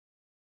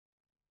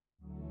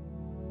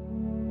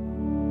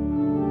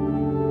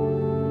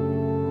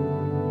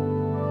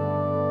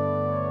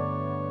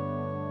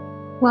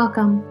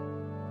Welcome.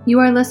 You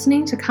are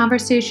listening to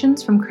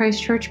Conversations from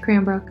Christ Church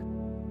Cranbrook.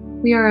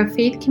 We are a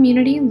faith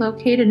community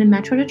located in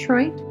Metro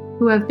Detroit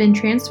who have been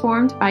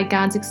transformed by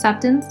God's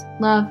acceptance,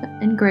 love,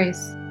 and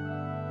grace.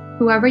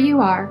 Whoever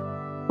you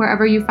are,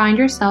 wherever you find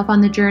yourself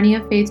on the journey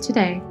of faith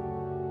today,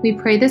 we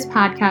pray this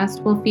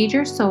podcast will feed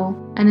your soul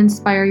and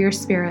inspire your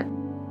spirit.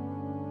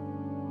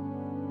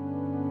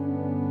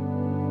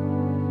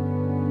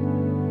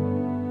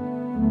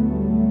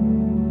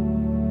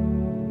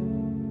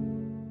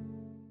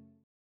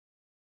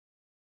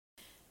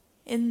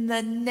 In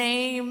the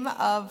name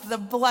of the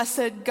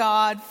blessed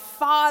God,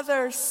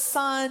 Father,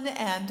 Son,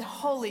 and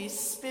Holy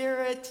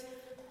Spirit,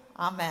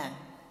 Amen.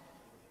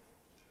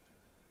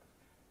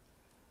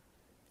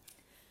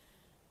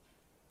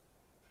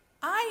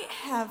 I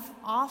have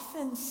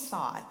often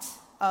thought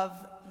of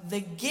the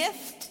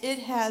gift it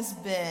has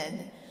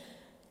been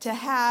to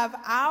have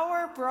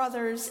our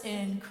brothers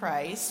in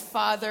Christ,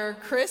 Father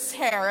Chris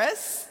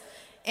Harris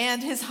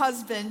and his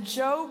husband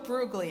Joe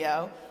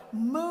Bruglio,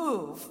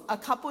 move a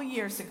couple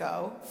years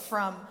ago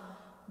from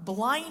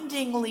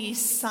blindingly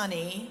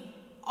sunny,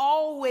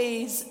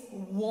 always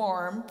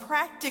warm,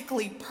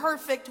 practically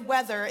perfect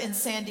weather in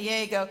San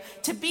Diego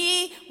to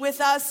be with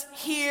us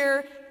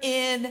here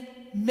in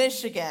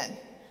Michigan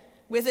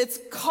with its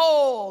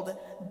cold,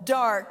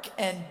 dark,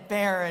 and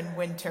barren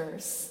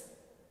winters.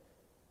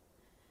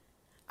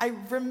 I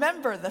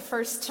remember the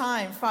first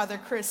time Father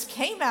Chris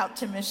came out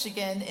to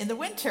Michigan in the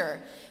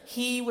winter.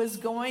 He was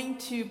going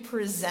to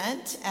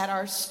present at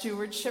our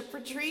stewardship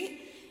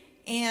retreat,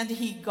 and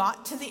he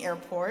got to the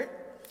airport.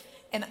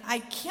 And I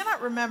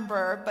cannot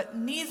remember, but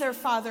neither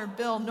Father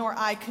Bill nor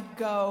I could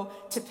go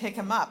to pick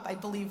him up. I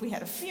believe we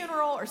had a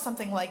funeral or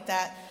something like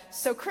that.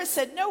 So Chris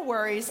said, "No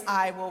worries,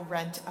 I will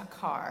rent a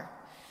car."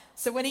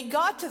 So when he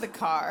got to the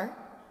car,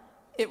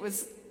 it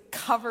was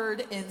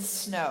covered in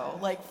snow,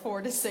 like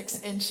 4 to 6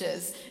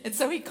 inches. And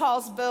so he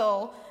calls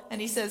Bill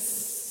and he says,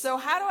 "So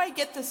how do I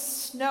get the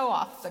snow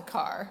off the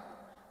car?"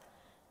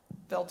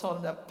 Bill told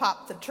him to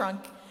pop the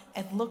trunk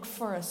and look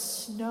for a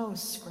snow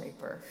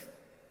scraper.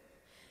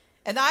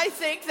 And I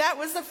think that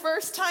was the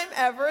first time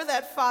ever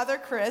that Father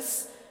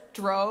Chris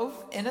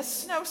drove in a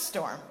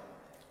snowstorm.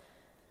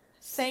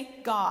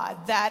 Thank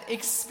God that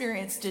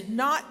experience did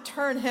not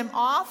turn him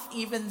off,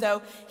 even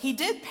though he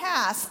did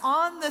pass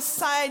on the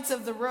sides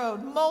of the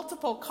road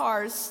multiple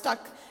cars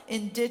stuck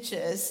in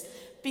ditches,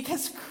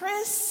 because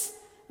Chris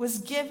was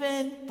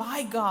given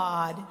by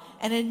God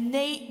an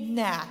innate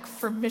knack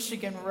for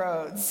Michigan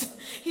roads.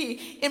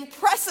 He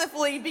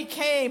impressively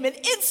became an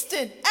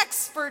instant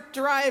expert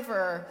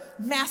driver,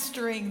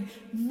 mastering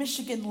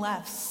Michigan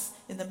lefts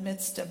in the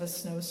midst of a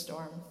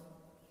snowstorm.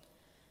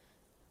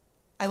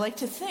 I like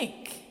to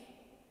think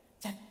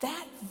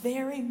that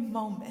very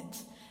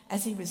moment,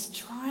 as he was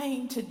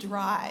trying to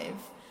drive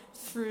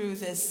through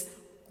this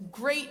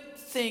great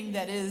thing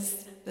that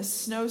is the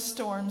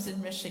snowstorms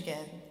in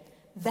Michigan,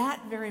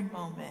 that very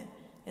moment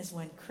is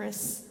when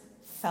Chris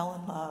fell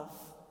in love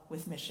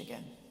with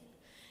Michigan.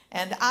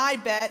 And I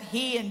bet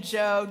he and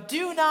Joe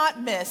do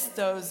not miss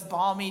those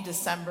balmy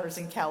Decembers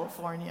in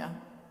California.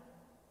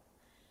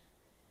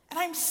 And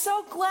I'm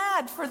so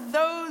glad for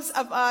those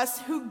of us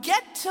who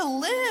get to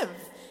live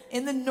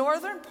in the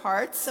northern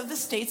parts of the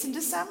states in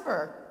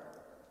December.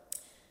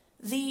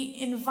 The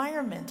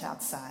environment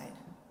outside,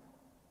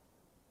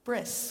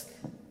 brisk,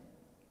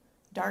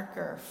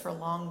 darker for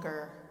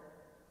longer,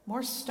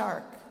 more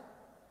stark.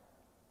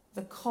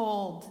 The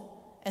cold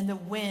and the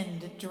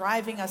wind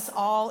driving us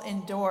all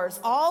indoors,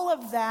 all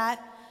of that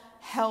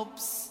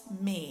helps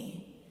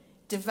me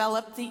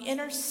develop the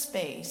inner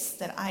space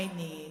that I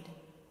need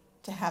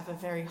to have a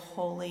very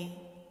holy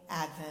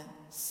Advent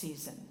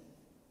season.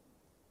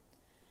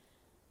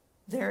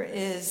 There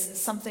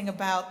is something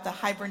about the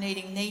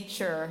hibernating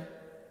nature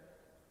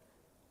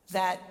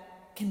that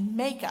can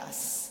make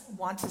us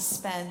want to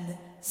spend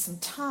some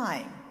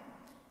time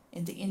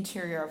in the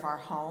interior of our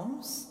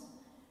homes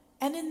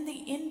and in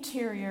the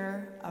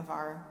interior of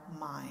our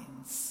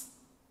minds,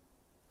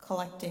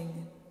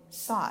 collecting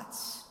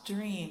thoughts,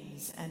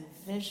 dreams, and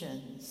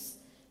visions,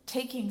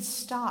 taking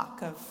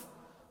stock of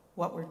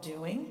what we're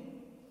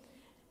doing,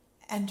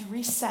 and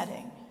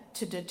resetting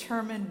to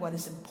determine what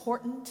is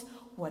important,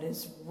 what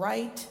is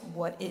right,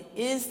 what it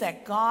is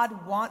that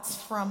God wants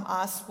from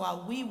us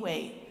while we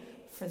wait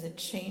for the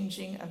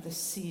changing of the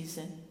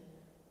season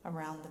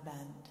around the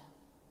bend.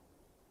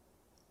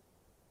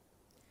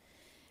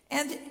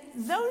 And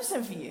those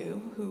of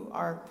you who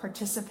are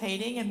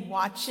participating and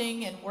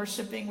watching and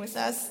worshiping with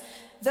us,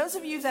 those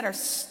of you that are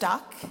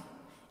stuck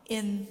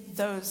in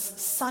those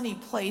sunny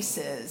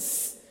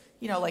places,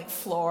 like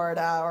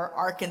Florida or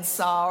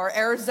Arkansas or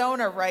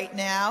Arizona right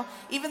now,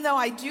 even though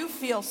I do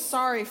feel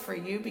sorry for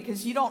you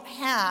because you don't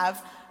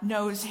have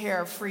nose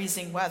hair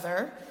freezing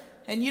weather,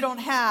 and you don't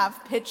have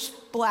pitch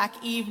black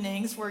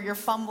evenings where you're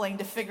fumbling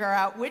to figure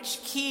out which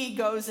key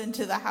goes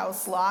into the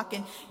house lock,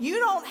 and you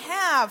don't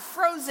have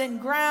frozen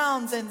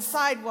grounds and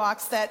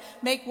sidewalks that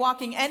make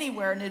walking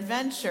anywhere an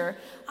adventure.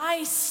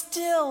 I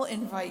still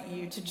invite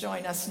you to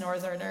join us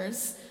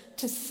Northerners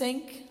to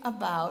think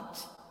about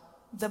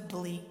the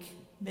bleak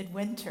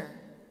midwinter,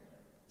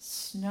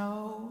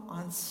 snow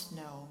on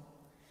snow,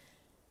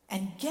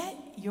 and get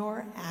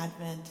your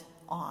Advent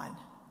on.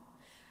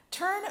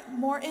 Turn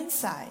more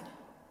inside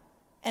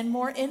and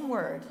more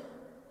inward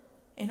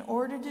in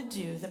order to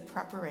do the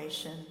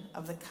preparation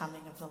of the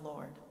coming of the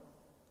Lord.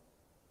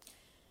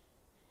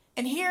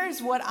 And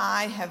here's what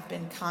I have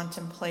been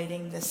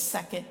contemplating this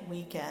second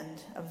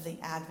weekend of the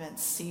Advent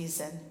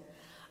season.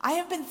 I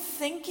have been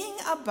thinking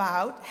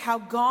about how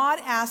God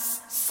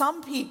asks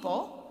some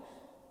people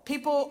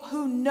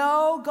who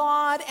know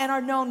God and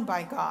are known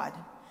by God,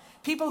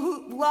 people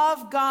who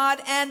love God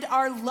and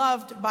are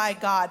loved by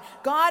God.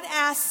 God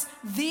asks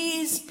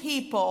these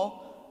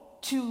people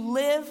to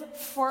live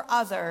for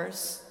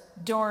others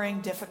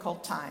during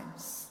difficult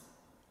times.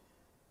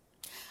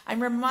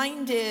 I'm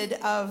reminded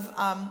of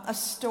a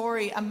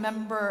story a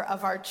member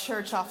of our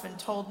church often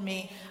told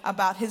me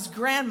about his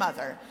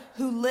grandmother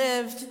who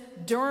lived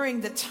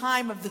during the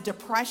time of the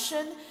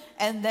Depression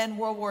and then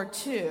World War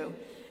II.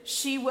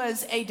 She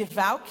was a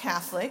devout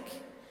Catholic,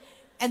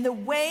 and the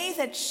way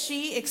that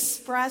she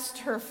expressed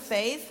her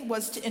faith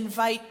was to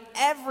invite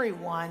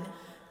everyone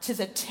to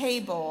the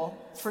table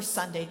for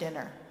Sunday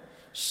dinner.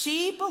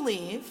 She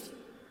believed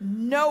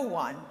no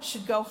one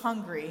should go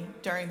hungry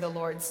during the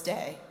Lord's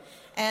Day.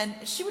 And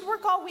she would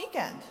work all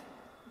weekend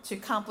to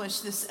accomplish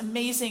this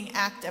amazing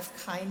act of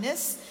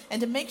kindness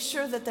and to make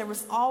sure that there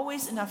was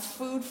always enough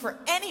food for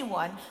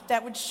anyone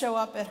that would show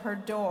up at her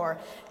door.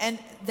 And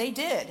they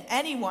did.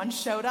 Anyone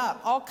showed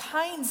up. All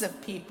kinds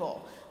of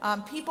people.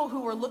 People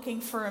who were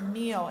looking for a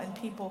meal and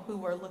people who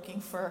were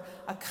looking for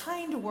a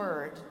kind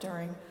word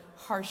during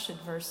harsh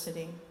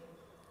adversity.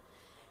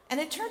 And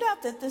it turned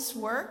out that this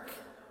work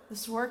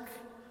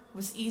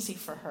was easy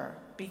for her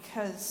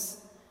because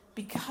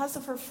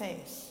of her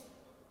faith.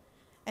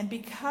 And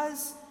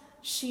because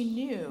she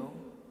knew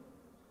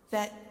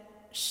that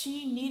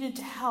she needed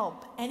to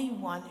help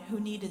anyone who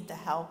needed the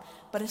help,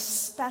 but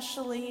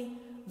especially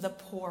the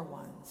poor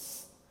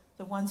ones,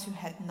 the ones who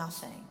had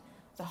nothing,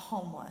 the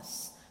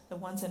homeless, the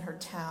ones in her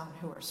town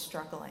who were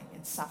struggling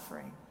and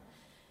suffering.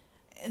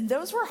 And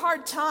those were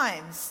hard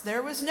times.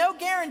 There was no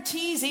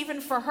guarantees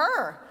even for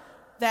her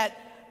that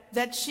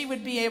she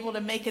would be able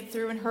to make it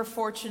through and her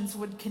fortunes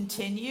would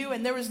continue.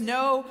 And there was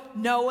no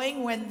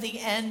knowing when the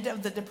end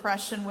of the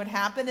Depression would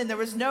happen. And there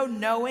was no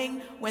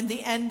knowing when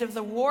the end of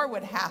the war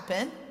would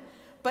happen.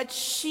 But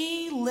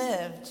she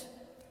lived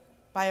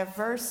by a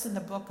verse in the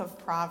book of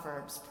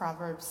Proverbs,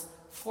 Proverbs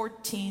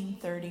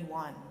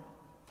 14:31.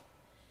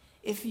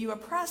 If you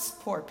oppress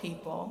poor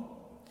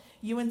people,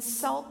 you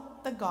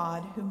insult the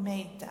God who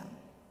made them.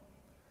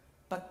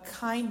 But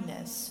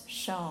kindness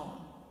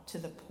shown to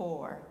the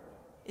poor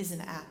is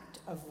an act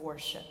of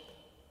worship.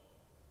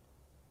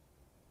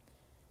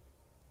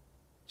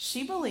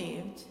 She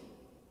believed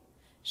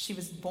she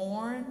was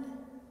born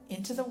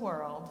into the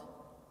world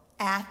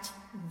at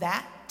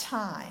that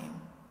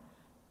time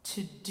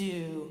to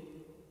do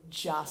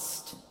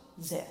just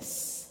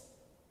this.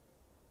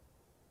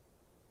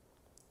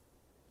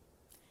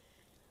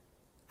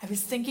 I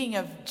was thinking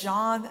of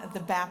John the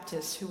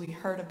Baptist, who we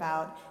heard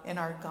about in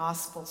our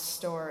gospel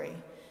story.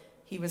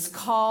 He was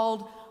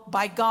called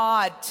by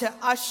God to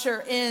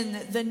usher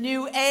in the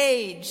new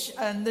age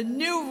and the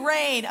new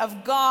reign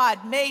of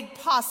God made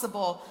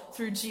possible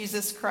through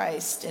Jesus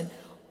Christ. And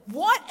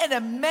what an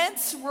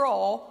immense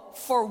role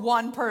for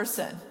one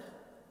person.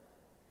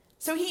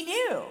 So he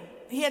knew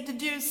he had to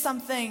do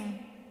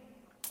something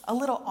a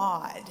little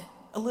odd,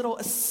 a little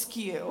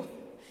askew,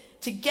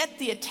 to get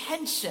the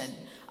attention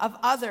of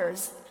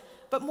others,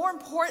 but more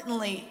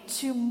importantly,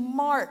 to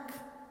mark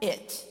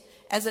it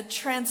as a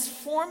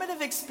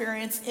transformative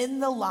experience in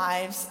the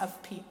lives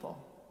of people.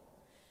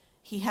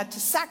 He had to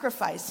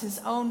sacrifice his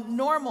own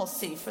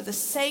normalcy for the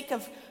sake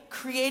of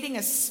creating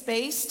a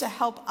space to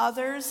help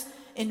others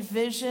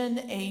envision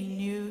a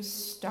new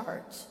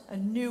start, a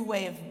new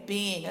way of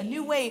being, a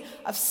new way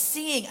of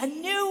seeing, a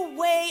new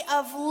way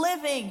of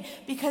living,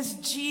 because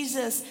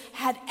Jesus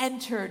had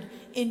entered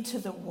into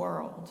the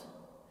world.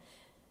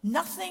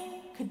 Nothing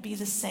could be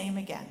the same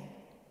again.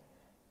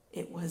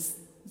 It was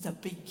the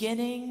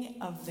beginning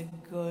of the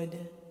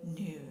good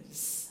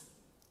news.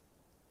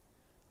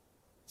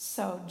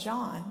 So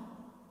John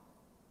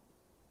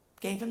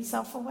gave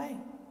himself away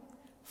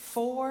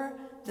for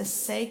the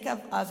sake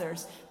of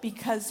others,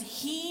 because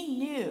he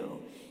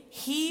knew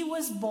he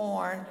was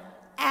born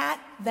at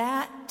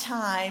that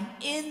time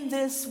in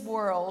this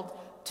world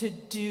to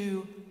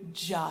do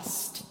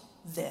just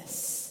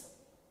this.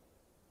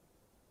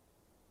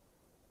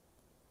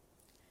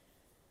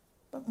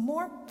 But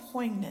more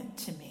poignant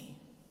to me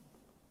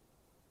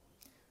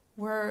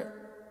were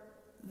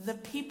the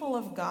people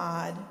of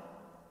God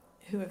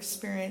who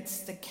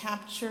experienced the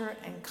capture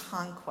and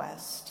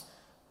conquest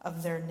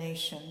of their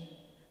nation,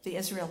 the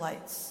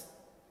Israelites.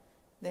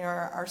 They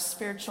are our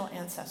spiritual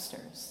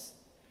ancestors.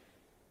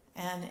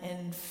 And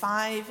in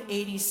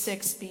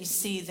 586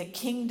 BC, the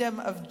kingdom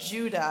of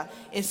Judah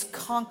is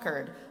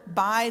conquered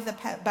by the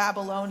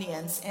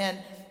Babylonians, and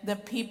the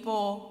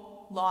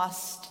people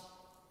lost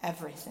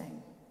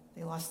everything.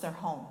 They lost their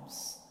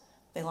homes.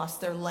 They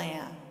lost their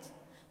land.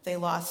 They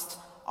lost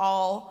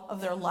all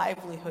of their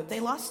livelihood. They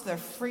lost their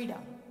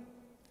freedom.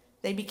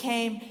 They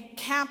became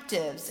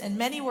captives, and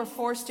many were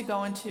forced to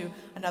go into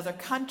another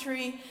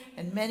country,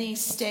 and many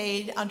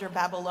stayed under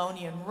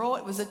Babylonian rule.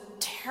 It was a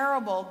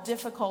terrible,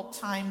 difficult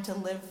time to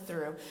live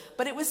through.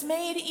 But it was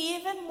made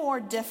even more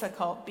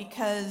difficult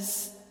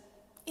because,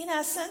 in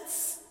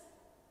essence,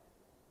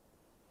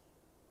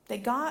 they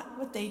got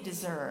what they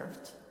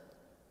deserved,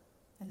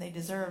 and they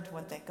deserved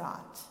what they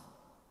got.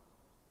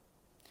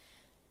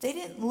 They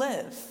didn't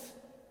live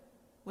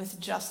with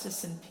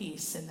justice and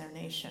peace in their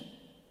nation.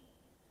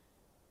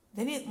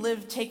 They didn't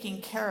live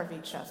taking care of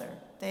each other.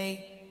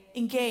 They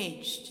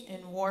engaged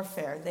in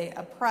warfare. They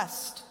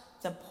oppressed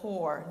the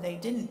poor. They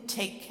didn't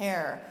take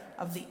care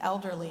of the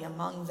elderly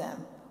among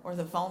them or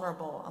the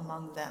vulnerable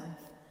among them.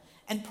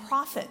 And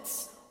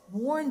prophets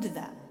warned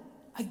them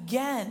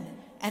again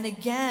and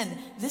again,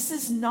 this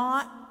is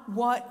not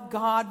what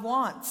God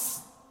wants.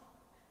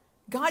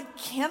 God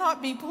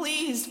cannot be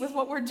pleased with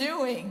what we're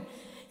doing.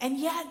 And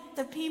yet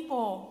the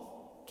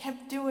people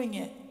kept doing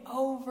it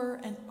over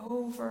and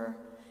over,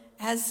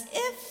 as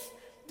if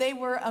they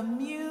were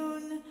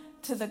immune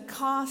to the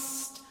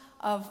cost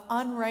of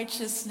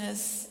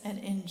unrighteousness and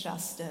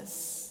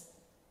injustice.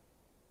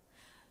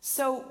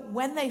 So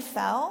when they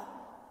fell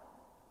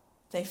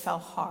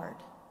hard,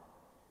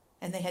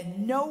 and they had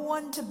no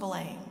one to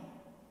blame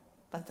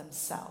but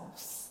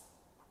themselves.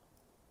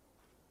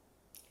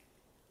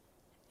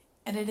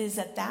 And it is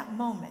at that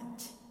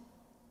moment,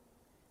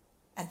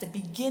 at the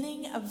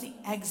beginning of the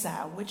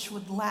exile, which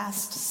would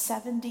last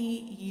 70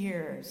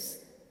 years,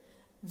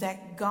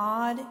 that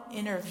God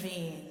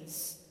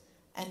intervenes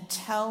and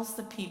tells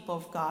the people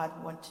of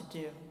God what to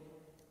do.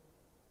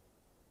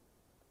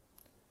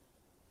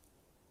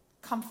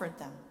 Comfort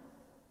them.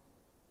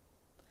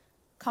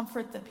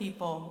 Comfort the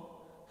people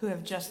who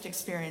have just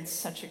experienced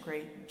such a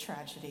great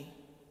tragedy.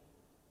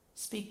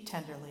 Speak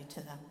tenderly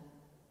to them.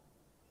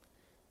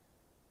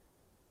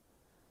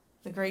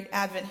 The great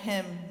Advent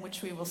hymn,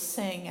 which we will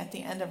sing at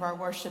the end of our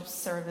worship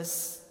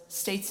service,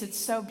 states it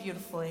so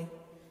beautifully.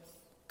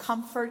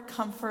 Comfort,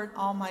 comfort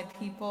all my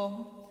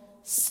people.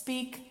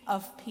 Speak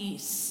of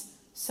peace,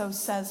 so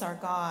says our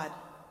God.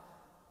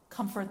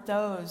 Comfort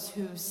those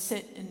who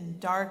sit in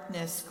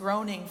darkness,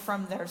 groaning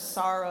from their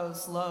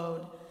sorrow's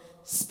load.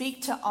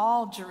 Speak to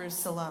all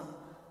Jerusalem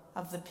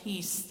of the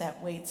peace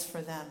that waits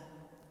for them.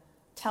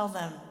 Tell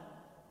them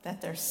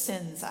that their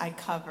sins I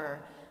cover,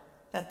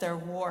 that their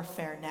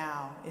warfare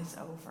now is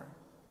over.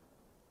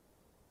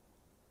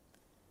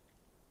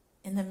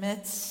 In the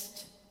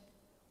midst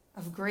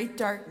of great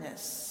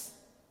darkness,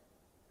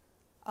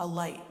 a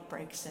light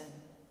breaks in.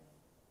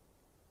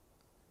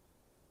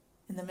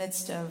 In the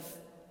midst of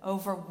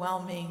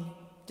overwhelming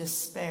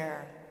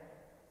despair,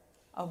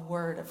 a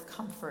word of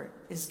comfort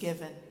is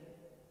given.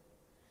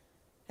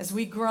 As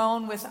we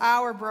groan with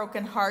our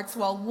broken hearts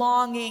while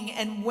longing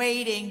and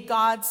waiting,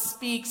 God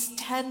speaks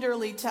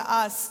tenderly to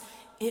us.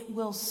 It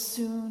will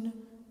soon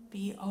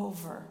be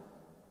over.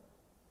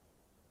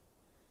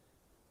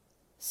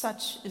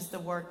 Such is the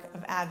work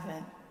of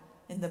Advent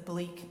in the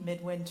bleak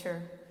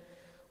midwinter.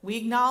 We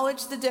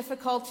acknowledge the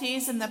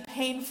difficulties and the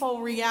painful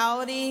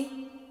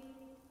reality,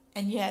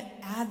 and yet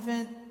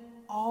Advent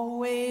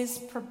always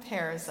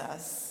prepares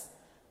us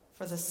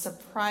for the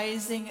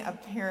surprising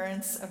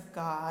appearance of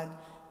God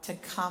to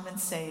come and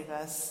save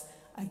us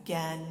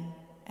again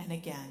and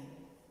again.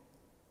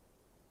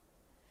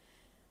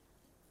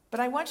 But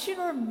I want you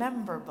to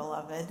remember,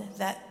 beloved,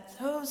 that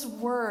those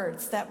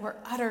words that were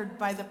uttered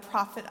by the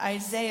prophet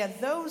Isaiah,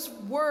 those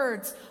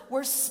words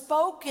were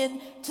spoken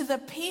to the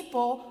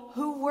people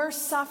who were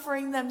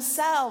suffering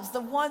themselves, the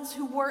ones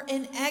who were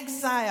in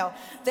exile.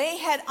 They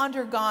had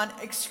undergone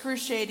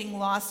excruciating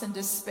loss and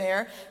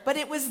despair, but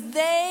it was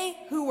they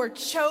who were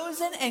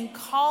chosen and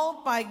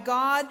called by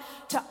God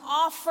to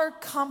offer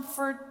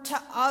comfort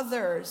to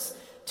others,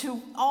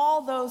 to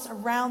all those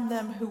around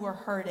them who were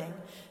hurting.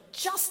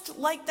 Just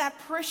like that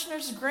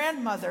parishioner's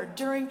grandmother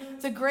during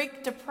the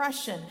Great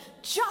Depression,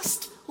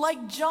 just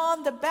like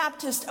John the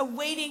Baptist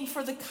awaiting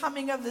for the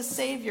coming of the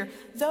Savior,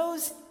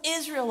 those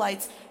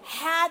Israelites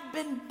had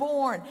been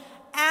born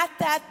at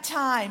that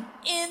time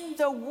in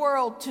the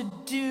world to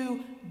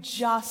do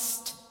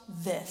just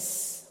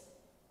this.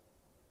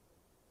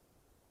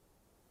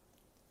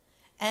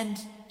 And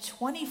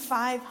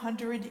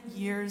 2,500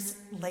 years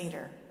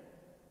later,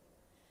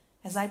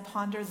 as I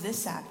ponder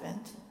this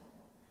Advent,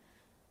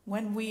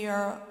 when we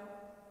are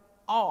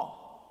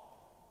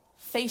all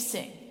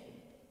facing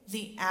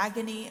the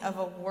agony of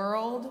a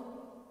world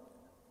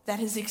that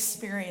has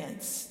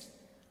experienced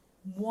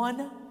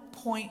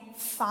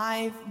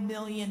 1.5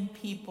 million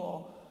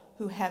people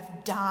who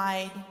have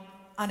died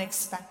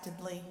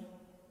unexpectedly.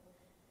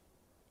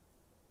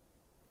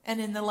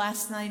 And in the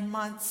last 9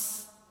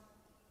 months,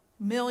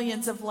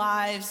 millions of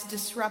lives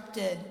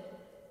disrupted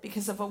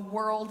because of a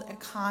world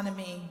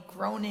economy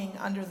groaning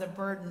under the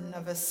burden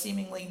of a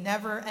seemingly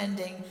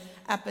never-ending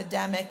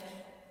epidemic,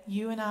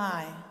 you and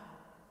I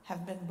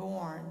have been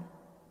born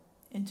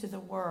into the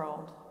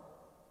world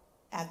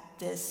at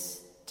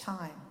this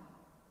time.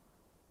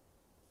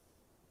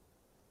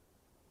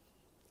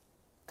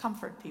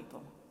 Comfort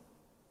people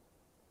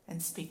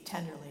and speak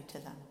tenderly to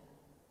them.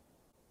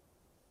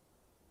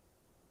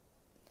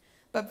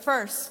 But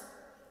first,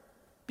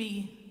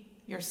 be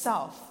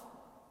yourself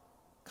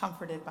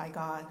comforted by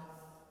God.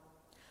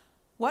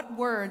 What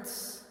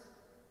words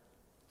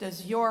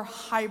does your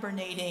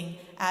hibernating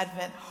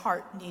Advent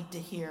heart need to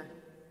hear?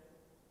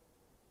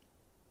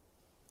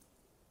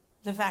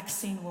 The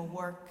vaccine will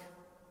work.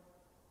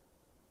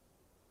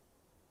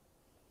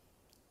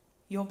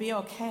 You'll be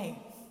okay.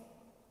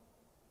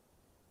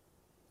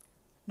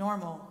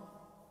 Normal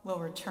will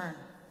return.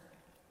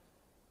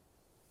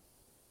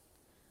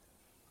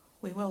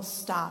 We will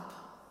stop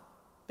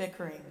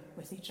bickering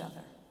with each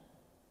other.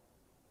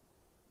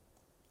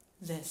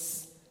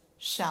 This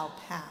shall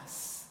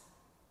pass.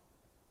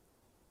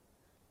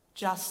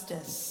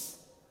 Justice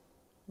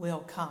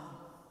will come.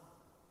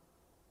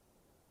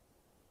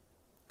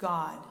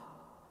 God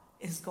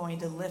is going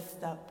to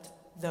lift up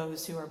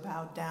those who are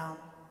bowed down.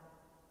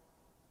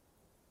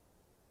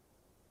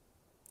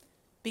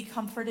 Be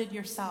comforted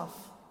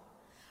yourself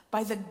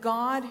by the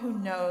God who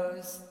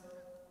knows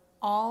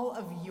all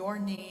of your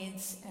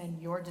needs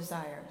and your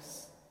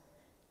desires,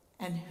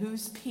 and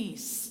whose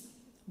peace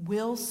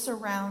will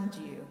surround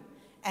you,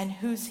 and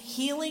whose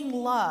healing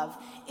love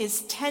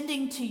is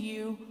tending to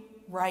you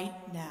right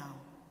now.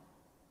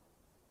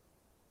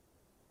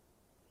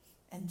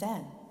 And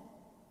then,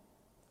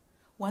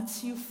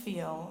 once you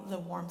feel the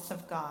warmth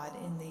of God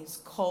in these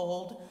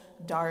cold,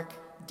 dark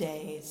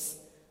days,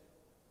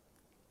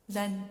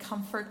 then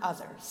comfort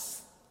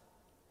others.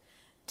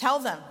 Tell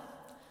them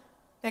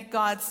that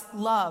God's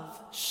love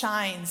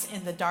shines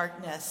in the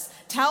darkness.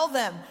 Tell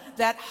them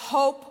that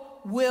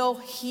hope will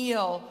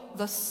heal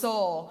the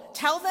soul.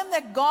 Tell them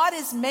that God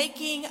is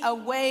making a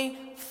way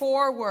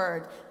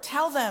forward.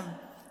 Tell them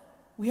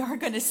we are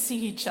going to see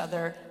each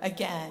other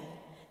again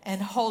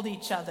and hold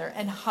each other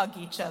and hug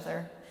each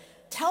other.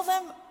 Tell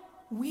them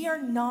we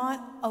are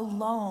not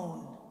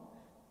alone.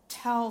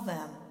 Tell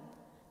them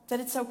that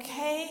it's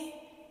okay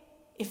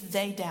if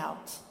they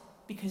doubt,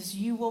 because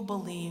you will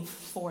believe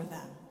for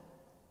them.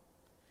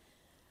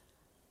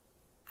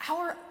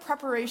 Our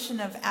preparation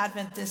of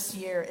Advent this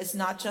year is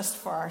not just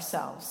for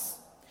ourselves.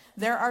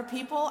 There are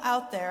people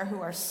out there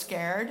who are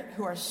scared,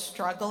 who are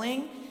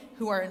struggling,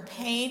 who are in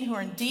pain, who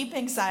are in deep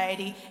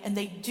anxiety, and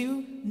they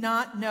do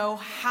not know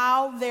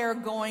how they're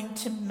going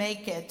to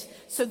make it.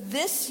 So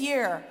this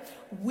year,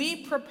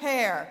 we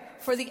prepare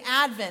for the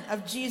advent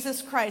of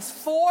Jesus Christ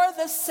for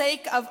the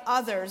sake of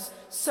others,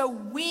 so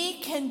we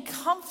can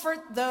comfort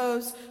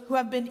those who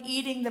have been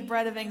eating the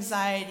bread of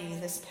anxiety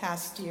this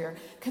past year.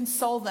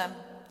 Console them.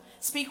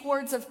 Speak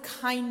words of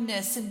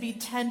kindness and be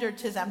tender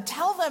to them.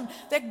 Tell them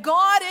that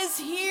God is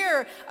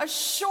here.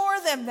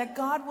 Assure them that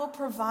God will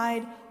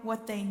provide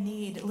what they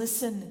need.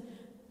 Listen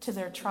to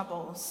their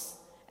troubles,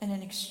 and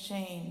in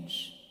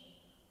exchange,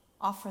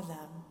 offer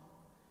them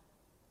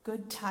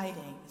good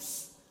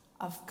tidings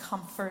of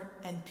comfort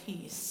and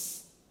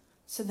peace,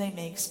 so they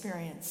may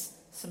experience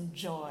some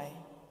joy.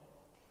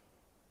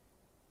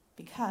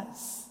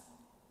 Because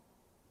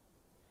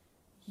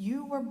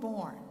you were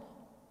born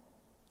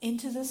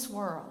into this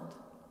world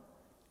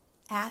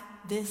at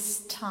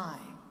this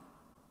time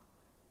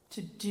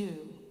to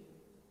do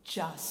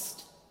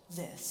just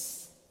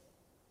this.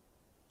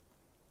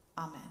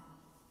 Amen.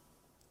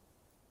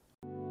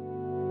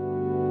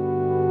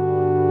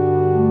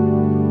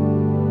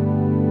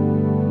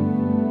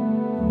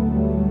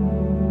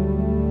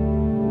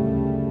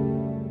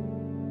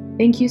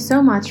 Thank you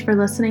so much for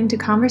listening to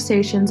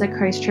Conversations at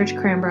Christ Church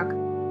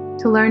Cranbrook.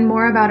 To learn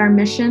more about our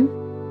mission,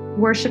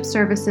 worship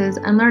services,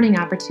 and learning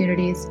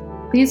opportunities,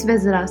 please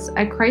visit us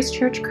at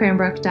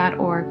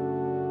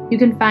christchurchcranbrook.org. You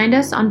can find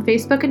us on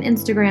Facebook and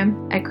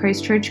Instagram at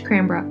Christ Church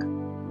Cranbrook.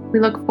 We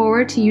look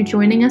forward to you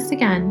joining us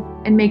again,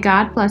 and may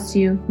God bless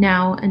you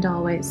now and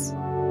always.